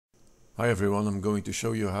Hi everyone, I'm going to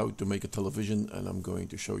show you how to make a television, and I'm going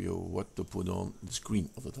to show you what to put on the screen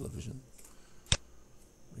of the television.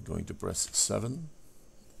 We're going to press 7.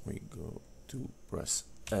 We go to press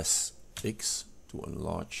SX to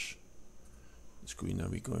enlarge the screen,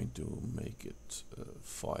 and we're going to make it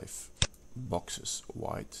 5 boxes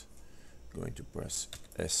wide. Going to press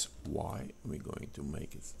SY, and we're going to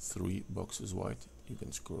make it 3 boxes wide. You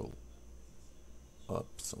can scroll up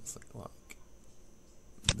something like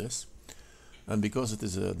this. And because it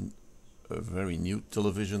is a very new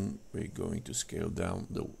television, we're going to scale down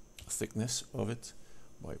the thickness of it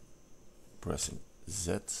by pressing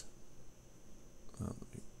Z. And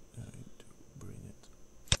we're going to bring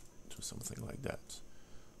it to something like that.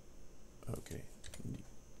 Okay,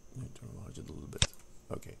 need to enlarge it a little bit.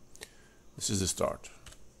 Okay, this is the start.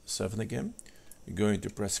 7 again. You're going to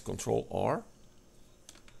press Ctrl R.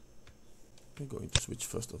 We're going to switch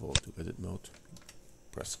first of all to edit mode.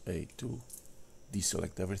 Press A to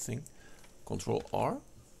deselect everything. Ctrl R,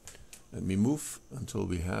 and we move until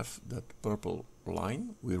we have that purple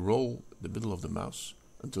line. We roll the middle of the mouse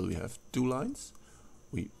until we have 2 lines.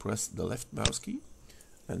 We press the left mouse key,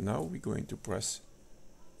 and now we're going to press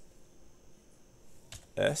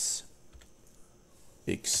S,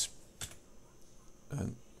 X,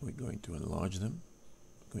 and we're going to enlarge them.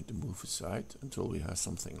 We're going to move aside until we have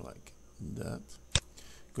something like that.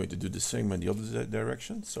 Going to do the same in the other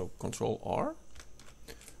direction, so Ctrl R,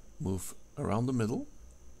 move around the middle,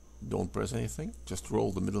 don't press anything, just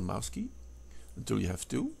roll the middle mouse key until you have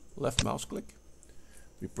 2, left mouse click,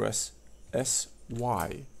 we press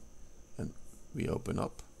SY, and we open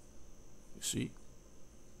up, you see,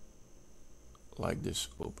 like this,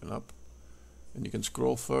 open up, and you can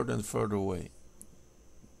scroll further and further away.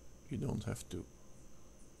 You don't have to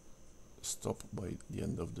stop by the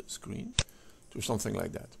end of the screen. Do something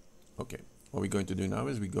like that. Okay, what we're going to do now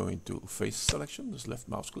is we're going to face selection, this left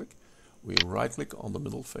mouse click. We right click on the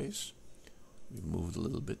middle face, we move it a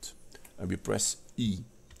little bit, and we press E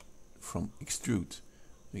from extrude.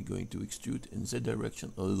 We're going to extrude in Z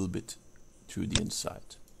direction a little bit through the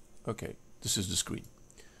inside. Okay, this is the screen.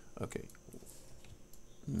 Okay,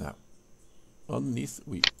 now underneath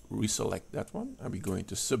we reselect that one, and we're going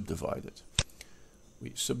to subdivide it.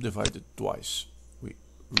 We subdivide it twice. We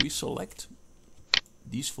reselect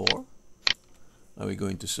these 4, and we're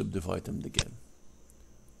going to subdivide them again.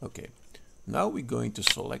 Okay, now we're going to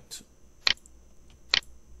select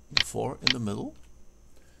the 4 in the middle,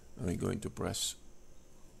 and we're going to press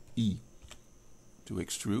E to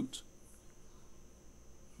extrude,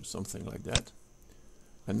 something like that.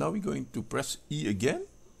 And now we're going to press E again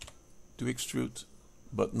to extrude,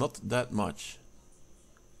 but not that much,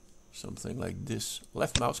 something like this.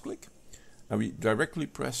 Left mouse click, and we directly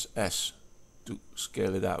press S to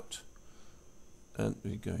scale it out, and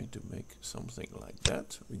we're going to make something like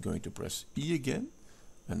that. We're going to press E again,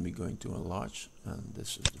 and we're going to enlarge, and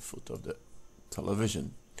this is the foot of the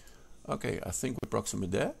television. Okay, I think we're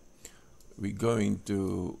approximately there. We're going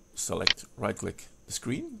to select, right click the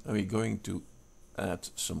screen, and we're going to add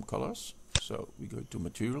some colors. So we go to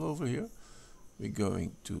material over here. We're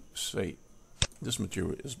going to say this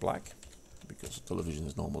material is black, because the television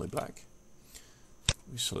is normally black.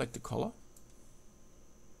 We select the color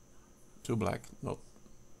to black, not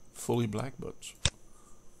fully black, but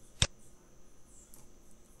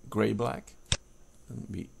gray black, and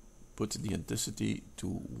we put the intensity to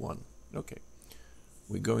 1. Okay,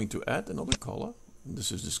 we're going to add another color, and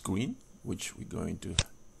this is the screen, which we're going to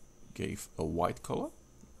give a white color.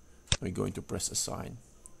 We're going to press assign.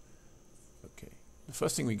 Okay, the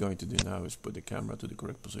first thing we're going to do now is put the camera to the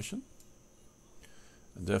correct position,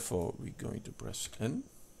 and therefore we're going to press N,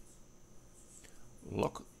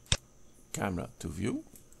 lock camera to view,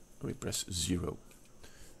 and we press 0.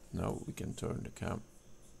 Now we can turn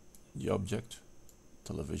the object,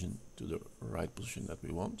 television, to the right position that we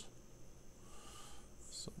want,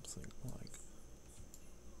 something like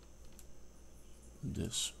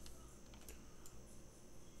this.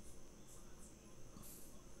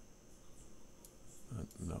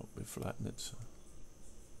 And now we flatten it.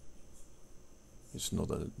 It's not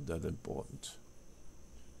that important.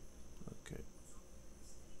 Okay.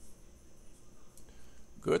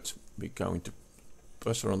 Good. We're going to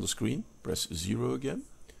press on the screen, press 0 again.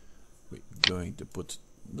 We're going to put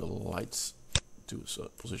the lights to a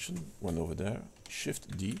position, one over there,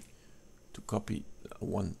 Shift D to copy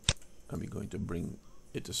 1, and we're going to bring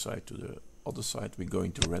it aside to the other side. We're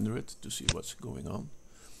going to render it to see what's going on.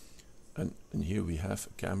 And here we have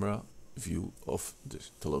a camera view of the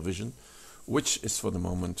television, which is for the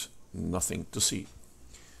moment nothing to see.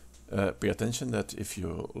 Pay attention that if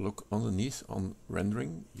you look underneath on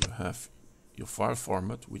rendering, you have your file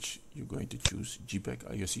format, which you're going to choose JPEG,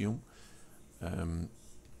 I assume.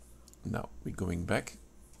 Now we're going back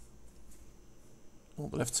on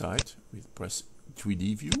the left side, we press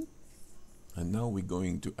 3D view, and now we're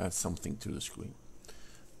going to add something to the screen.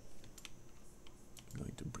 I'm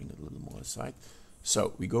going to bring it a little more aside.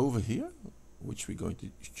 So we go over here, which we're going to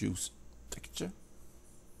choose texture.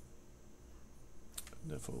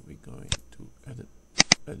 Therefore we're going to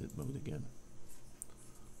edit mode again.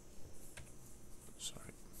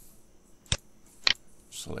 Sorry.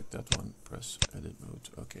 Select that one, press edit mode,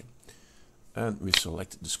 okay. And we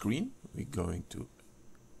select the screen, we're going to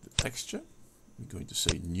the texture, we're going to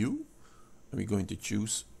say new, and we're going to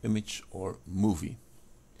choose image or movie.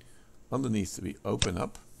 Underneath we open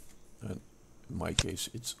up, and in my case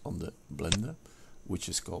it's on the Blender, which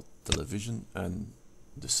is called television, and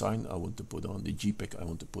the sign I want to put on, the JPEG I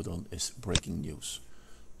want to put on, is breaking news.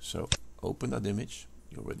 So open that image,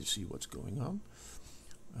 you already see what's going on,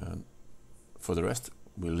 and for the rest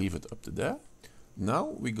we'll leave it up to there. Now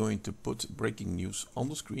we're going to put breaking news on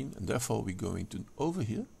the screen, and therefore we're going to over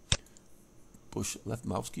here push left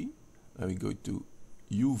mouse key, and we go to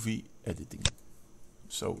UV editing.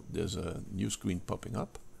 So there's a new screen popping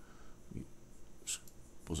up. We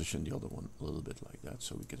position the other one a little bit like that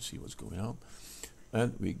so we can see what's going on.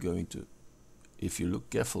 And we're going to, if you look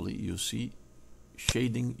carefully, you see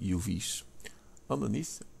shading UVs.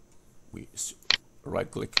 Underneath, we right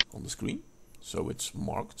click on the screen, so it's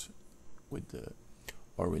marked with the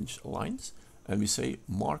orange lines, and we say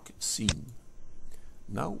mark scene.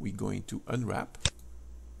 Now we're going to unwrap,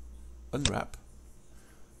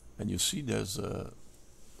 and you see there's a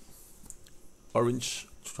orange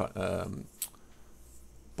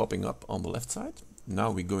popping up on the left side.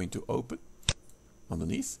 Now we're going to open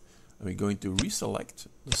underneath, and we're going to reselect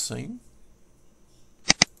the same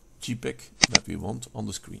JPEG that we want on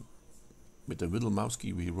the screen. With the middle mouse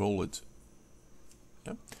key we roll it.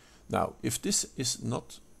 Yeah. Now if this is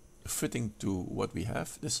not fitting to what we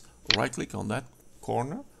have, just right click on that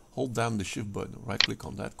corner, hold down the shift button, right click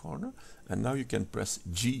on that corner, and now you can press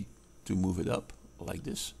G to move it up like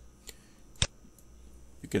this.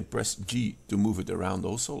 You can press G to move it around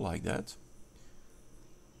also like that.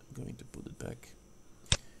 I'm going to put it back.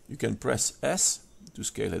 You can press S to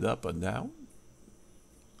scale it up and down.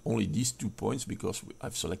 Only these 2 points, because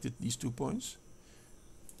I've selected these 2 points.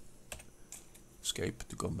 Escape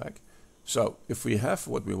to come back. So if we have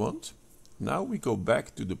what we want, now we go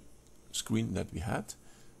back to the screen that we had.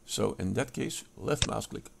 So in that case, left mouse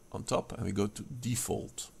click on top and we go to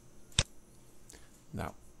default.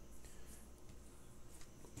 Now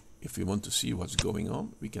if we want to see what's going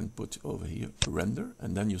on, we can put over here render,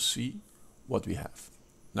 and then you see what we have.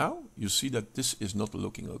 Now you see that this is not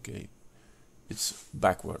looking okay. It's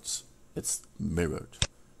backwards, it's mirrored.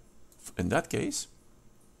 In that case,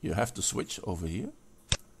 you have to switch over here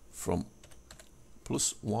from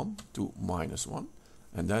 +1 to -1,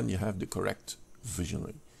 and then you have the correct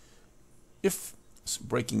visionary. If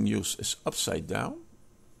breaking news is upside down,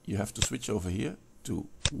 you have to switch over here to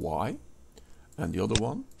Y, and the other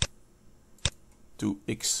one to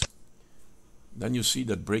X. Then you see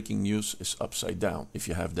that breaking news is upside down. If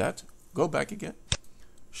you have that, go back again,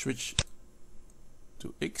 switch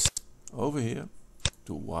to X, over here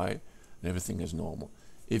to Y, and everything is normal.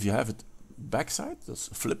 If you have it backside, that's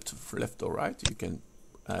flipped left or right, you can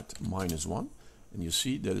add -1, and you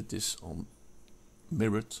see that it is on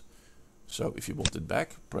mirrored. So if you want it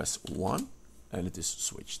back, press 1 and it is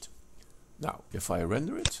switched. Now if I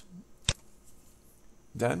render it,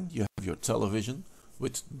 then you have your television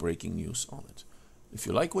with breaking news on it. If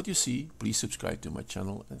you like what you see, please subscribe to my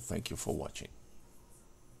channel, and thank you for watching.